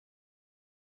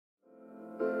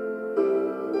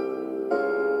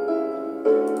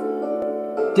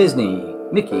Disney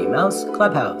Mickey Mouse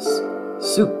Clubhouse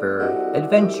Super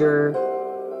Adventure.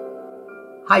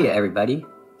 Hiya everybody,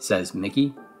 says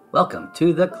Mickey. Welcome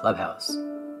to the Clubhouse.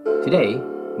 Today,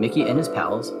 Mickey and his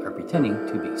pals are pretending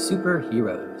to be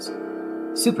superheroes.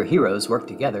 Superheroes work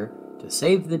together to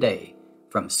save the day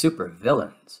from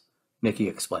supervillains, Mickey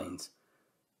explains.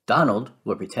 Donald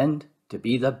will pretend to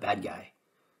be the bad guy.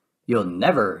 You'll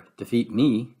never defeat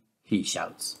me, he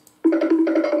shouts.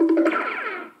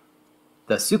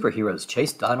 The superheroes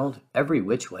chase Donald every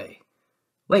which way.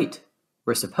 Wait,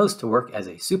 we're supposed to work as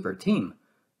a super team,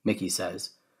 Mickey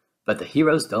says, but the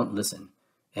heroes don't listen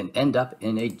and end up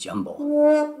in a jumble.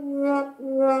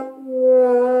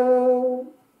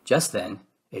 Just then,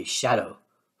 a shadow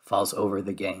falls over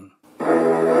the gang.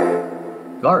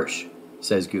 Gosh,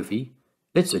 says Goofy,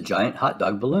 it's a giant hot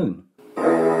dog balloon.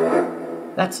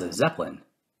 That's a zeppelin,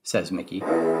 says Mickey,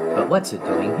 but what's it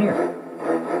doing here?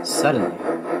 Suddenly,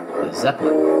 the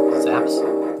zeppelin zaps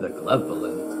the glove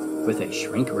balloon with a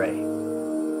shrink ray.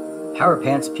 Power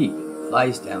Pants Pete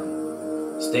flies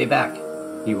down. Stay back,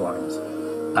 he warns.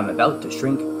 I'm about to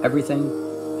shrink everything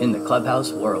in the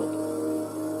Clubhouse world.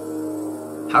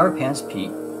 Power Pants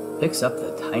Pete picks up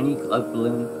the tiny glove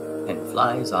balloon and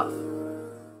flies off.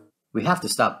 We have to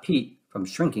stop Pete from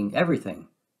shrinking everything,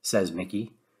 says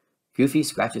Mickey. Goofy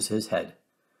scratches his head.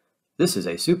 This is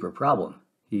a super problem,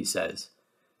 he says.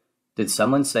 Did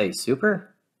someone say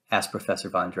super? Asked Professor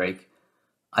Von Drake.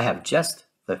 I have just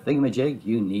the thingamajig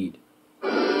you need.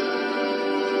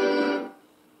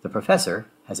 The professor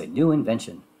has a new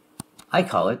invention. I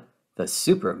call it the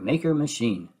Super Maker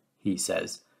Machine, he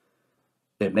says.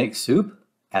 It makes soup?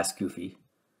 Asked Goofy.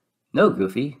 No,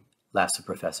 Goofy, laughs the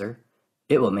professor.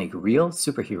 It will make real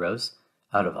superheroes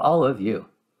out of all of you.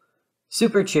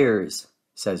 Super cheers,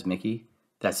 says Mickey.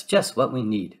 That's just what we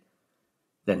need.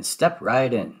 Then step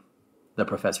right in, the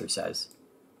professor says.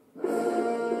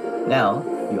 Now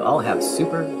you all have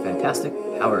super fantastic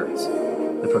powers,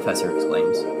 the professor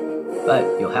exclaims.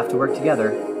 But you'll have to work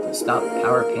together to stop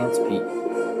Power Pants Pete.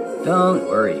 Don't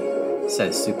worry,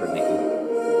 says Super Mickey.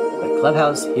 The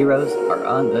Clubhouse heroes are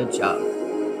on the job.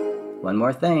 One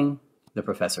more thing, the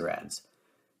professor adds.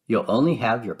 You'll only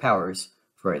have your powers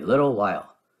for a little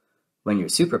while. When your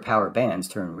superpower bands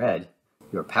turn red,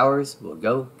 your powers will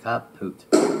go kaput.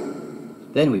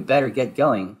 Then we better get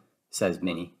going, says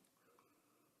Minnie.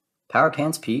 Power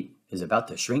Pants Pete is about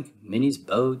to shrink Minnie's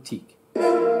boutique.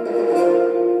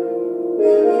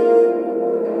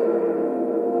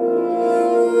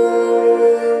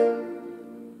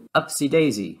 Upsy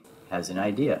Daisy has an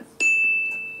idea.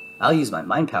 I'll use my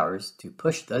mind powers to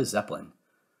push the zeppelin.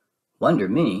 Wonder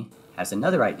Minnie has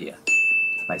another idea.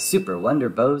 My super wonder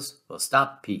bows will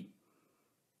stop Pete.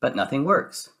 But nothing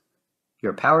works.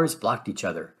 Your powers blocked each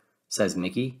other, says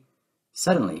Mickey.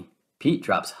 Suddenly, Pete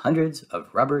drops hundreds of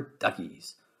rubber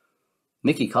duckies.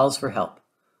 Mickey calls for help.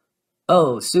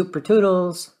 Oh, Super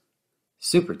Toodles!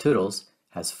 Super Toodles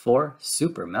has 4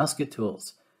 super mousket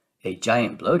tools, a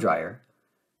giant blow dryer,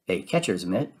 a catcher's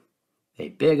mitt, a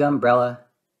big umbrella,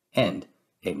 and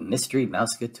a mystery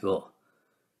mousket tool.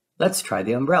 Let's try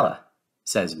the umbrella,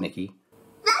 says Mickey.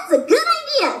 That's a good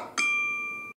idea!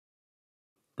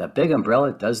 The big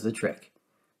umbrella does the trick.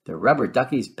 The rubber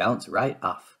duckies bounce right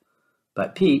off.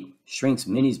 But Pete shrinks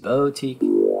Minnie's boutique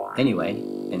anyway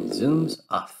and zooms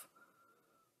off.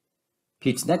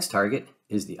 Pete's next target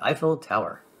is the Eiffel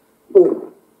Tower.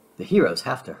 The heroes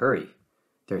have to hurry.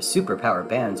 Their superpower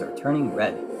bands are turning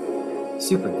red.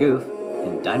 Super Goof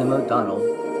and Dynamo Donald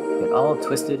get all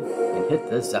twisted and hit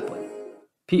the zeppelin.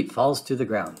 Pete falls to the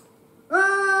ground.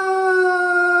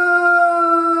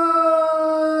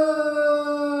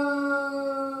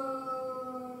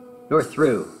 You're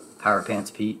through, Power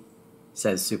Pants Pete,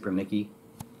 says Super Mickey.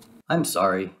 I'm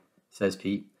sorry, says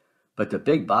Pete, but the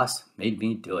big boss made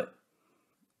me do it.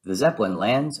 The zeppelin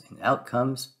lands and out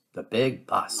comes the big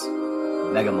boss,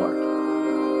 Megamort.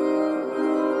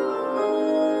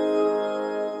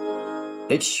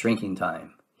 It's shrinking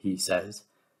time, he says.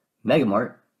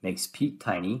 Megamort makes Pete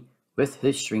tiny with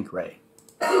his shrink ray.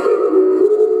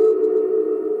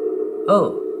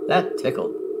 Oh, that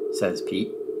tickled, says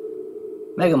Pete.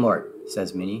 Megamort,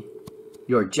 says Minnie.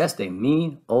 You're just a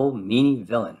mean old meanie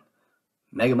villain.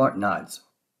 Megamort nods.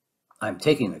 I'm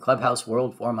taking the Clubhouse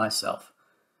world for myself.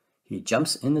 He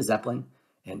jumps in the zeppelin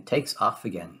and takes off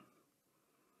again.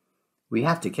 We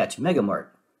have to catch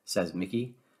Megamort, says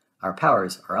Mickey. Our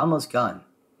powers are almost gone.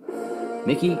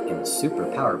 Mickey and Super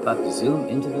Powerpuff zoom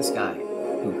into the sky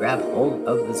and grab hold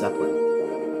of the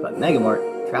zeppelin. But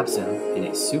Megamort traps him in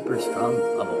a super strong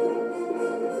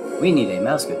bubble. We need a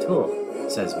mousket tool,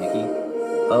 says Mickey.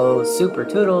 Oh, Super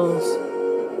Toodles!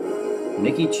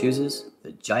 Mickey chooses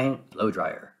the giant blow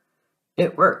dryer.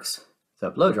 It works. The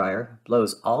blow dryer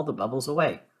blows all the bubbles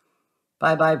away.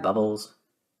 Bye-bye, bubbles,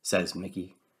 says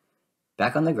Mickey.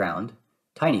 Back on the ground,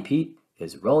 Tiny Pete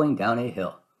is rolling down a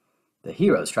hill. The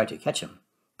heroes try to catch him,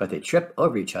 but they trip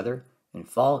over each other and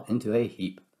fall into a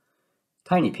heap.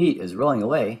 Tiny Pete is rolling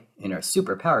away, and our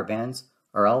super power bands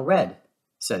are all red,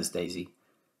 says Daisy.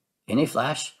 In a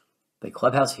flash, the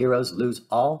Clubhouse heroes lose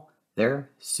all their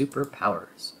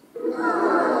superpowers.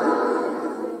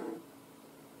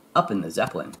 Up in the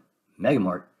Zeppelin,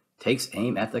 Megamort takes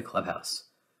aim at the Clubhouse.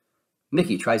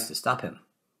 Mickey tries to stop him,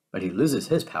 but he loses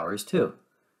his powers too.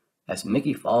 As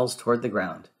Mickey falls toward the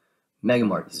ground,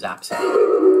 Megamort zaps him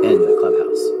and the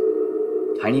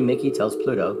Clubhouse. Tiny Mickey tells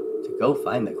Pluto to go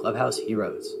find the Clubhouse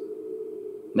heroes.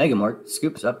 Megamort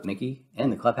scoops up Mickey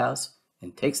and the Clubhouse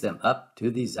and takes them up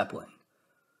to the Zeppelin.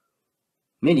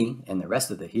 Minnie and the rest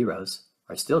of the heroes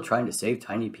are still trying to save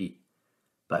Tiny Pete,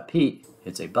 but Pete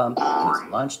hits a bump and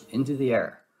is launched into the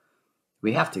air.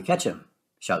 We have to catch him,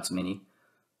 shouts Minnie.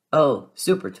 Oh,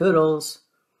 Super Toodles!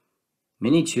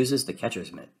 Minnie chooses the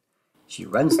catcher's mitt. She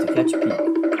runs to catch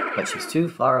Pete, but she's too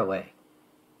far away.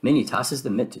 Minnie tosses the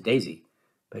mitt to Daisy,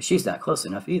 but she's not close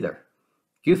enough either.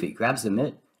 Goofy grabs the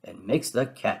mitt and makes the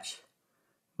catch.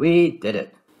 We did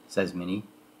it, says Minnie.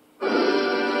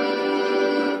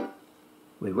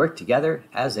 We work together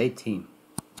as a team.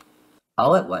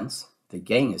 All at once, the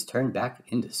gang is turned back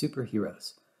into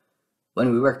superheroes.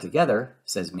 When we work together,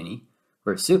 says Minnie,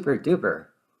 we're super duper.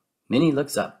 Minnie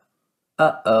looks up.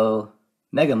 Uh-oh,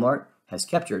 Megamort has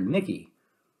captured Mickey.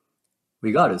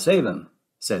 We gotta save him,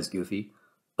 says Goofy.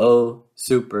 Oh,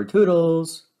 Super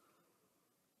Toodles!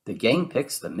 The gang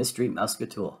picks the mystery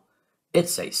Mousecatool.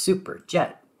 It's a super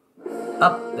jet.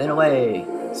 Up and away,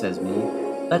 says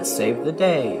Minnie. Let's save the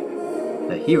day.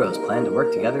 The heroes plan to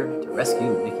work together to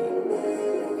rescue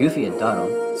Mickey. Goofy and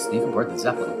Donald sneak aboard the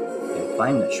Zeppelin and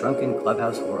find the shrunken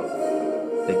Clubhouse world.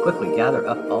 They quickly gather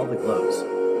up all the globes.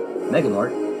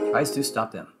 Megamort tries to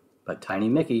stop them, but Tiny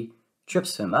Mickey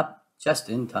trips him up just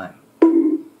in time.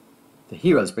 The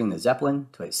heroes bring the Zeppelin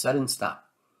to a sudden stop.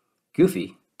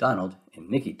 Goofy, Donald, and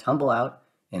Mickey tumble out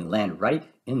and land right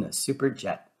in the super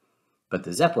jet. But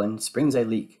the Zeppelin springs a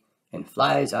leak and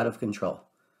flies out of control.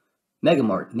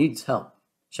 Megamort needs help,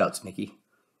 shouts Mickey.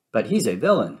 But he's a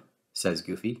villain, says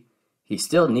Goofy. He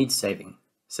still needs saving,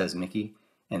 says Mickey,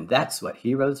 and that's what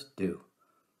heroes do.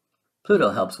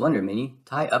 Pluto helps Wonder Minnie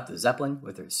tie up the Zeppelin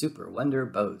with her super wonder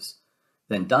bows.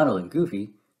 Then Donald and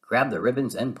Goofy grab the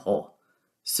ribbons and pull.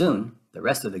 Soon, the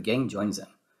rest of the gang joins them.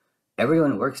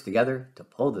 Everyone works together to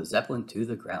pull the Zeppelin to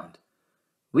the ground.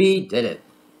 We did it,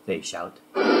 they shout.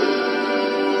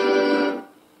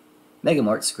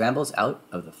 Megamort scrambles out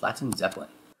of the flattened Zeppelin.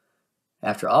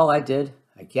 After all I did,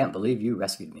 I can't believe you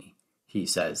rescued me, he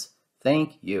says.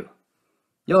 Thank you.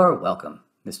 You're welcome,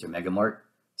 Mr. Megamort,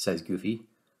 says Goofy.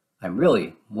 I'm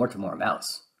really Mortimer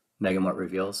Mouse, Megamort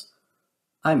reveals.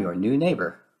 I'm your new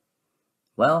neighbor.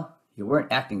 Well, you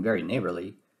weren't acting very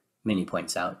neighborly, Minnie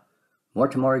points out.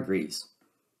 Mortimer agrees.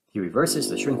 He reverses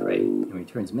the shrink ray and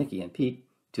returns Mickey and Pete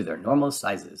to their normal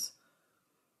sizes.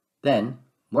 Then,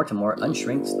 Mortimer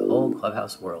unshrinks the whole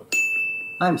Clubhouse world.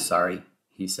 I'm sorry,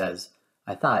 he says.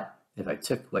 I thought if I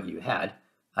took what you had,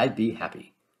 I'd be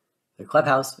happy. The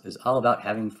Clubhouse is all about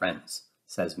having friends,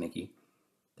 says Mickey.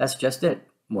 That's just it,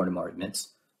 Mortimer admits.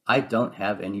 I don't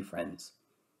have any friends.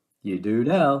 You do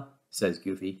now, says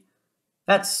Goofy.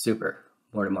 That's super,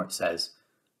 Mortimer says.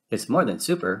 It's more than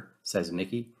super, says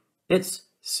Mickey. It's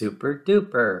super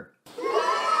duper.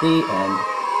 The end.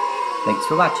 Thanks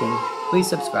for watching. Please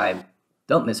subscribe.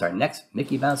 Don't miss our next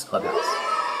Mickey Mouse Clubhouse.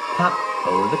 Top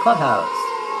over the Clubhouse.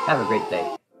 Have a great day.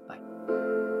 Bye.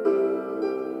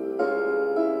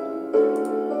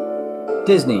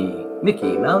 Disney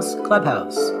Mickey Mouse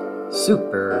Clubhouse.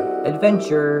 Super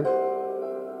Adventure.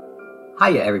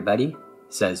 Hiya, everybody,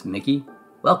 says Mickey.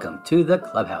 Welcome to the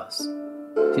Clubhouse.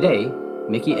 Today,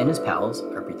 Mickey and his pals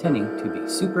are pretending to be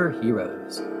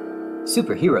superheroes.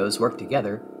 Superheroes work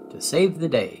together to save the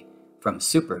day from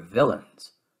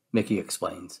supervillains, Mickey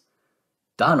explains.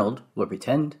 Donald will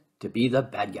pretend to be the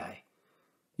bad guy.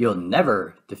 You'll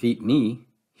never defeat me,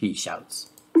 he shouts.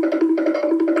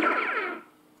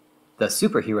 The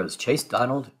superheroes chase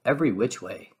Donald every which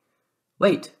way.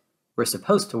 Wait, we're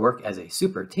supposed to work as a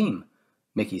super team,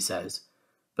 Mickey says,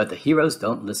 but the heroes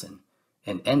don't listen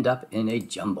and end up in a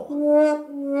jumble.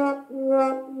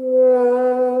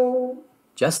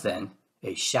 Just then,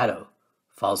 a shadow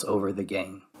falls over the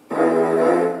gang.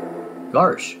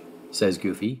 Gosh, says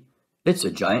Goofy, it's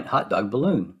a giant hot dog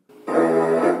balloon.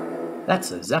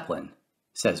 That's a Zeppelin,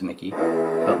 says Mickey,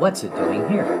 but what's it doing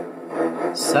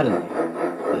here? Suddenly,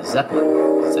 The Zeppelin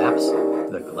zaps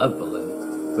the glove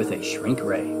balloon with a shrink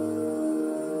ray.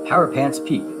 Power Pants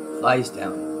Pete flies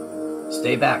down.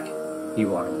 Stay back, he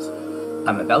warns.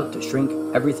 I'm about to shrink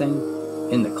everything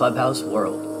in the Clubhouse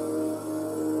world.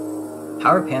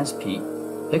 Power Pants Pete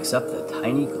picks up the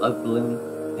tiny glove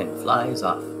balloon and flies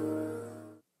off.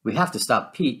 We have to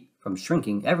stop Pete from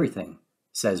shrinking everything,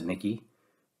 says Mickey.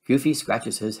 Goofy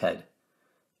scratches his head.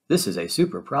 This is a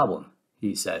super problem,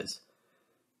 he says.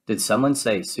 Did someone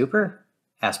say super?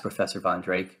 Asked Professor Von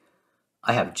Drake.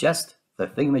 I have just the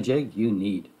thingamajig you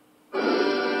need.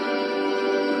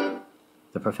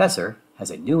 The professor has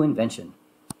a new invention.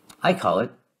 I call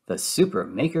it the Super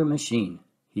Maker Machine,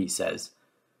 he says.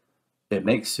 It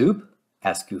makes soup?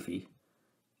 Asks Goofy.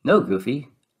 No, Goofy,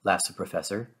 laughs the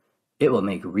professor. It will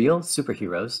make real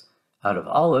superheroes out of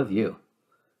all of you.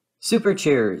 Super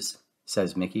cheers,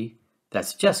 says Mickey.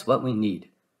 That's just what we need.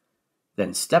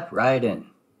 Then step right in,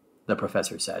 the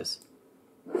professor says.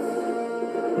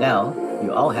 Now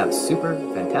you all have super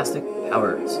fantastic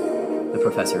powers, the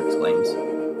professor exclaims.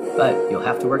 But you'll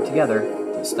have to work together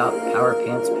to stop Power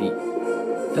Pants Pete.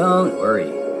 Don't worry,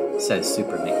 says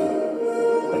Super Mickey.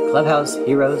 The Clubhouse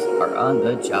heroes are on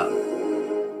the job.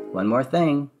 One more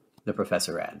thing, the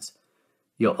professor adds.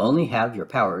 You'll only have your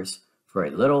powers for a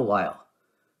little while.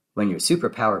 When your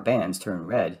superpower bands turn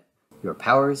red, your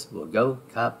powers will go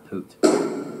kaput.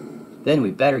 Then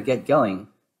we better get going,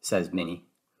 says Minnie.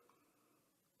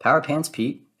 Power Pants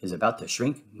Pete is about to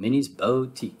shrink Minnie's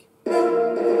boutique.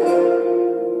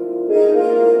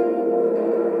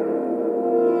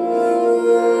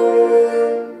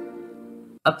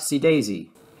 Upsy Daisy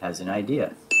has an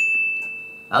idea.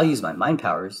 I'll use my mind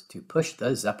powers to push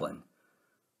the Zeppelin.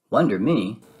 Wonder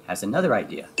Minnie has another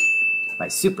idea. My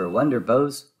super wonder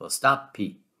bows will stop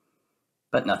Pete.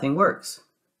 But nothing works.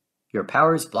 Your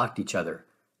powers blocked each other,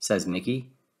 says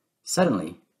Mickey.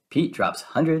 Suddenly, Pete drops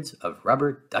hundreds of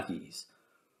rubber duckies.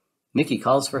 Mickey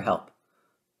calls for help.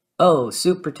 Oh,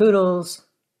 Super Toodles!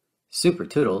 Super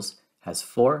Toodles has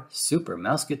 4 super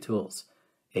mousket tools,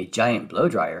 a giant blow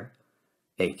dryer,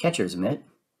 a catcher's mitt,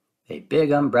 a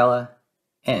big umbrella,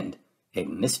 and a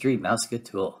mystery mousket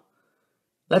tool.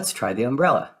 Let's try the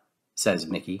umbrella, says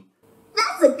Mickey.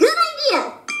 That's a good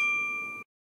idea!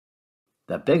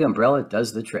 The big umbrella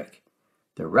does the trick.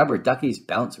 The rubber duckies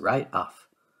bounce right off.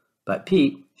 But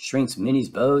Pete shrinks Minnie's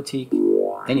boutique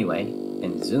anyway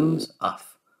and zooms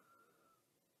off.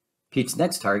 Pete's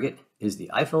next target is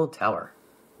the Eiffel Tower.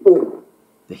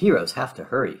 The heroes have to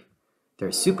hurry. Their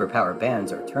superpower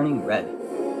bands are turning red.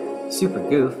 Super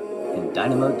Goof and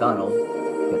Dynamo Donald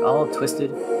get all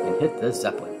twisted and hit the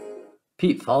Zeppelin.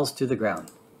 Pete falls to the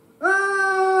ground.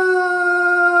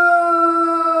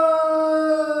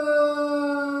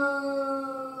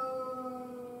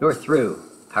 You're through,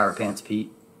 Power Pants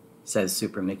Pete, says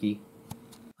Super Mickey.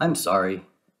 I'm sorry,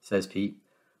 says Pete,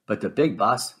 but the big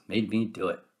boss made me do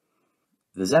it.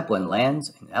 The Zeppelin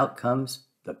lands and out comes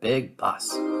the big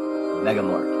boss,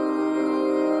 Megamort.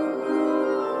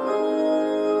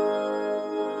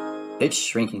 It's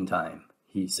shrinking time,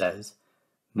 he says.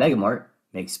 Megamort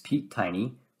makes Pete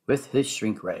tiny with his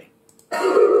shrink ray.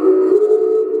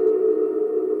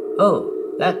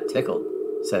 Oh, that tickled,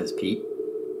 says Pete.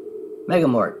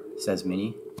 Megamort, says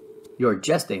Minnie. You're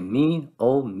just a mean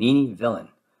old meanie villain.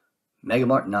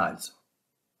 Megamort nods.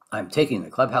 I'm taking the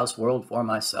Clubhouse world for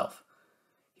myself.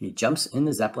 He jumps in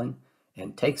the Zeppelin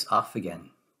and takes off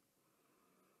again.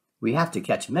 We have to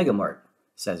catch Megamort,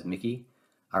 says Mickey.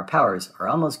 Our powers are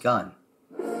almost gone.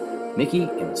 Mickey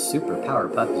and Super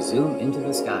Powerpuff zoom into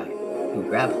the sky and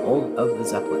grab hold of the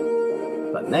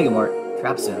Zeppelin. But Megamort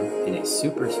traps him in a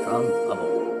super strong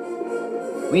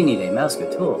bubble. We need a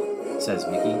mousket tool, says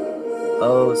Mickey.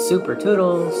 Oh, Super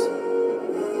Toodles!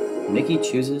 Mickey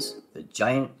chooses the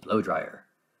giant blow dryer.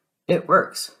 It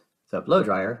works. The blow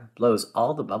dryer blows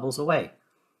all the bubbles away.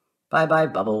 Bye-bye,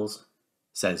 bubbles,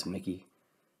 says Mickey.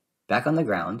 Back on the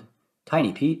ground,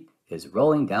 Tiny Pete is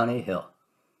rolling down a hill.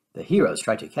 The heroes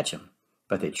try to catch him,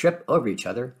 but they trip over each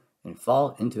other and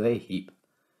fall into a heap.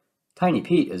 Tiny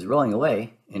Pete is rolling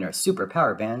away, and our super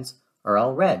power bands are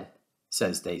all red,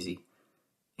 says Daisy.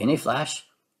 In a flash,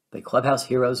 the Clubhouse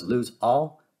heroes lose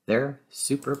all their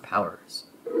superpowers.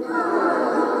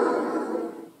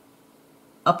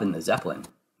 Up in the Zeppelin,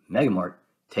 Megamort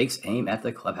takes aim at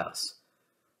the Clubhouse.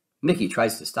 Mickey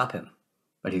tries to stop him,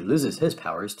 but he loses his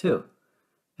powers too.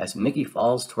 As Mickey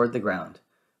falls toward the ground,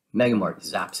 Megamort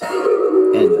zaps him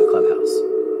and the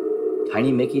Clubhouse.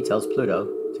 Tiny Mickey tells Pluto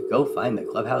to go find the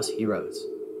Clubhouse heroes.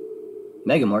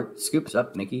 Megamort scoops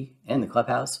up Mickey and the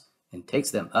Clubhouse and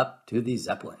takes them up to the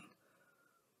Zeppelin.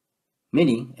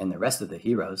 Minnie and the rest of the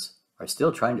heroes are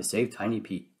still trying to save Tiny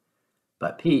Pete.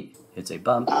 But Pete hits a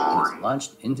bump and is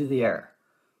launched into the air.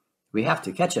 "We have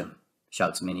to catch him,"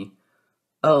 shouts Minnie.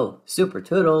 "Oh, Super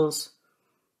Toodles!"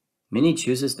 Minnie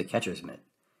chooses the catcher's mitt.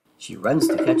 She runs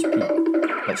to catch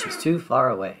Pete, but she's too far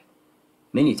away.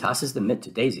 Minnie tosses the mitt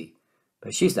to Daisy,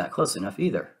 but she's not close enough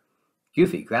either.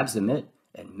 Goofy grabs the mitt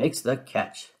and makes the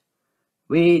catch.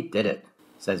 "We did it,"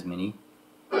 says Minnie.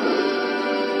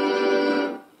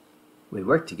 We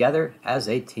work together as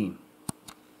a team.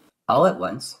 All at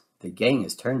once, the gang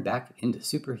is turned back into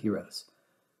superheroes.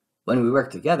 "When we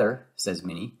work together," says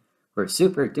Minnie, "we're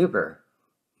super duper."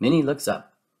 Minnie looks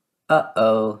up.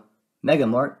 Uh-oh,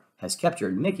 Megamort has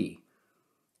captured Mickey.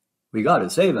 "We gotta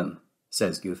save him,"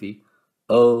 says Goofy.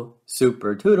 "Oh,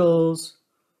 Super Toodles!"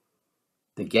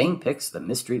 The gang picks the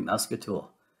mystery Mousecatool.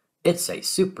 It's a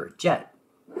super jet.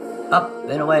 "Up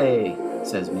and away,"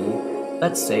 says Minnie.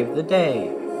 "Let's save the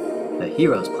day." The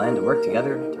heroes plan to work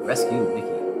together to rescue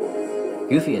Mickey.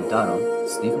 Goofy and Donald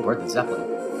sneak aboard the Zeppelin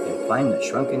and find the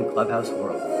shrunken Clubhouse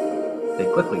world.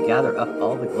 They quickly gather up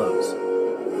all the globes.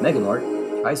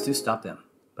 Megamort tries to stop them,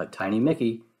 but Tiny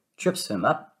Mickey trips him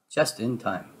up just in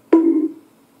time.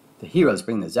 The heroes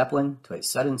bring the Zeppelin to a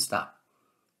sudden stop.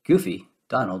 Goofy,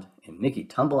 Donald, and Mickey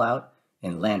tumble out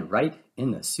and land right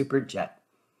in the super jet.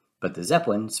 But the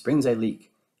Zeppelin springs a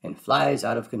leak and flies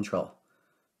out of control.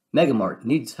 "Megamort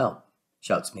needs help,"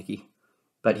 shouts Mickey.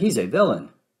 "But he's a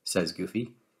villain," says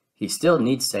Goofy. "He still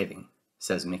needs saving,"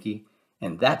 says Mickey,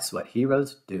 "and that's what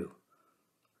heroes do."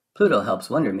 Pluto helps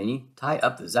Wonder Minnie tie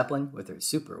up the Zeppelin with her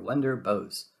super wonder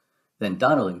bows. Then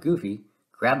Donald and Goofy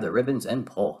grab the ribbons and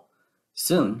pull.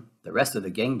 Soon, the rest of the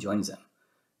gang joins them.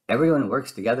 Everyone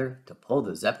works together to pull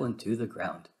the Zeppelin to the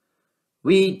ground.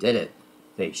 "We did it,"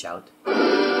 they shout.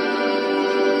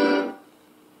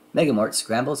 Megamort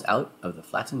scrambles out of the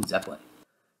flattened Zeppelin.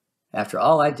 "After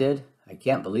all I did, I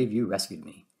can't believe you rescued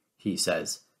me," he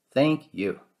says. "Thank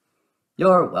you."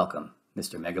 "You're welcome,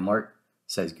 Mr. Megamort,"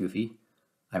 says Goofy.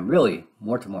 "I'm really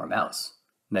Mortimer Mouse,"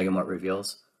 Megamort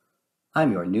reveals.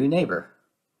 "I'm your new neighbor."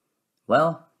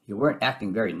 "Well, you weren't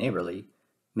acting very neighborly,"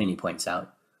 Minnie points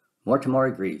out. Mortimer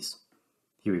agrees.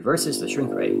 He reverses the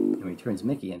shrink ray and returns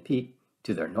Mickey and Pete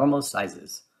to their normal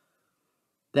sizes.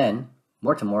 Then,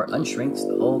 Mortimer unshrinks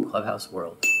the whole Clubhouse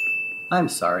world. "I'm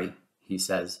sorry," he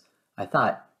says. "I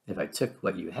thought if I took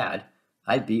what you had,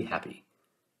 I'd be happy."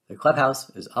 "The Clubhouse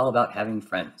is all about having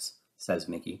friends," says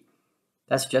Mickey.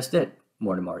 "That's just it,"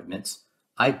 Mortimer admits.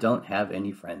 "I don't have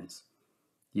any friends."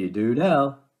 "You do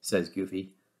now," says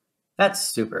Goofy. "That's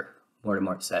super,"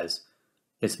 Mortimer says.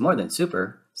 "It's more than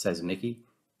super," says Mickey.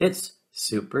 "It's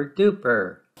super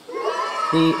duper."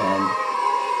 The end.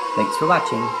 Thanks for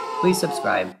watching. Please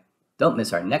subscribe. Don't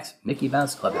miss our next Mickey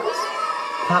Mouse Clubhouse.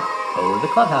 Pop over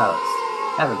the Clubhouse.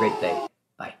 Have a great day.